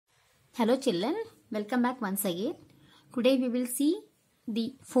Hello children, welcome back once again. Today we will see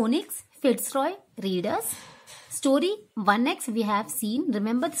the Phonics Fitzroy readers. Story 1x we have seen.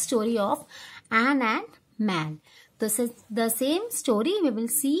 Remember the story of Anne and Man. This is the same story. We will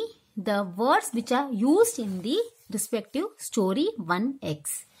see the words which are used in the respective story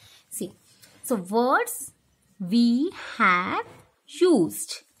 1x. See, so words we have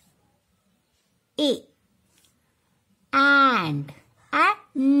used. A. And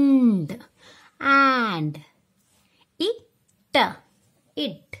it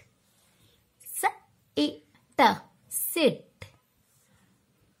sit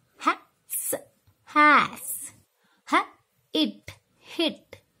has it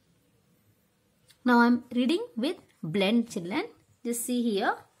hit. Now I am reading with blend, children. Just see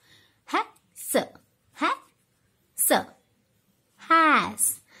here.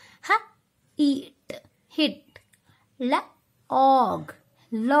 Has it hit. Log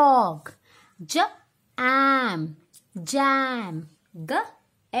jam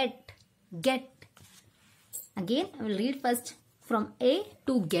get. Again I will read first from A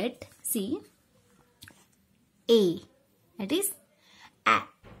to get. See, A, that is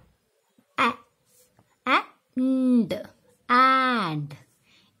and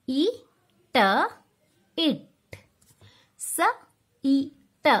eat it, eat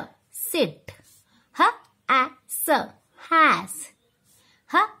sit, has,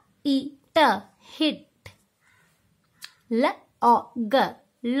 eat hit,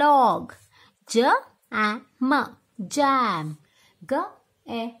 log jam get.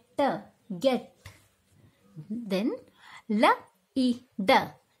 Then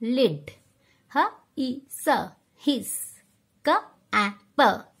lid his cap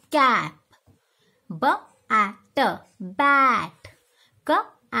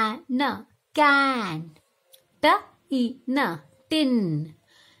bat can tin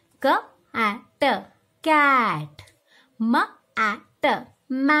cat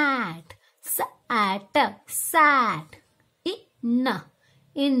mat sat in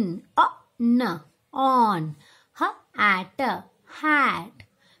on hat.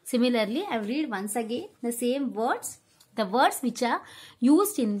 Similarly, I will read once again the same words, the words which are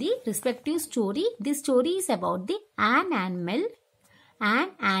used in the respective story. This story is about the Anne and Mal.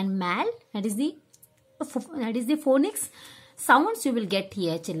 That is the phonics sounds you will get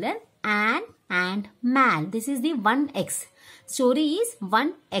here, children. Anne and Mal. This is the 1x. Story is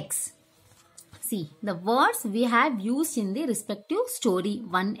 1x. See, the words we have used in the respective story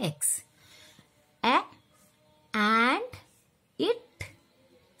 1x. And it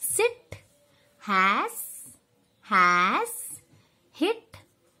sit has hit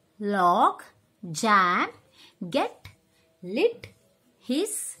log jam get lit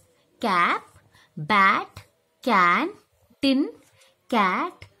his cap bat can tin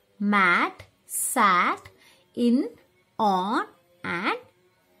cat mat sat in on and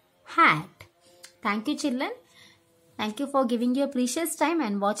hat. Thank you children. Thank you for giving your precious time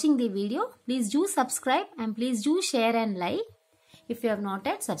and watching the video. Please do subscribe and please do share and like if you have not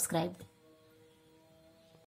yet subscribed.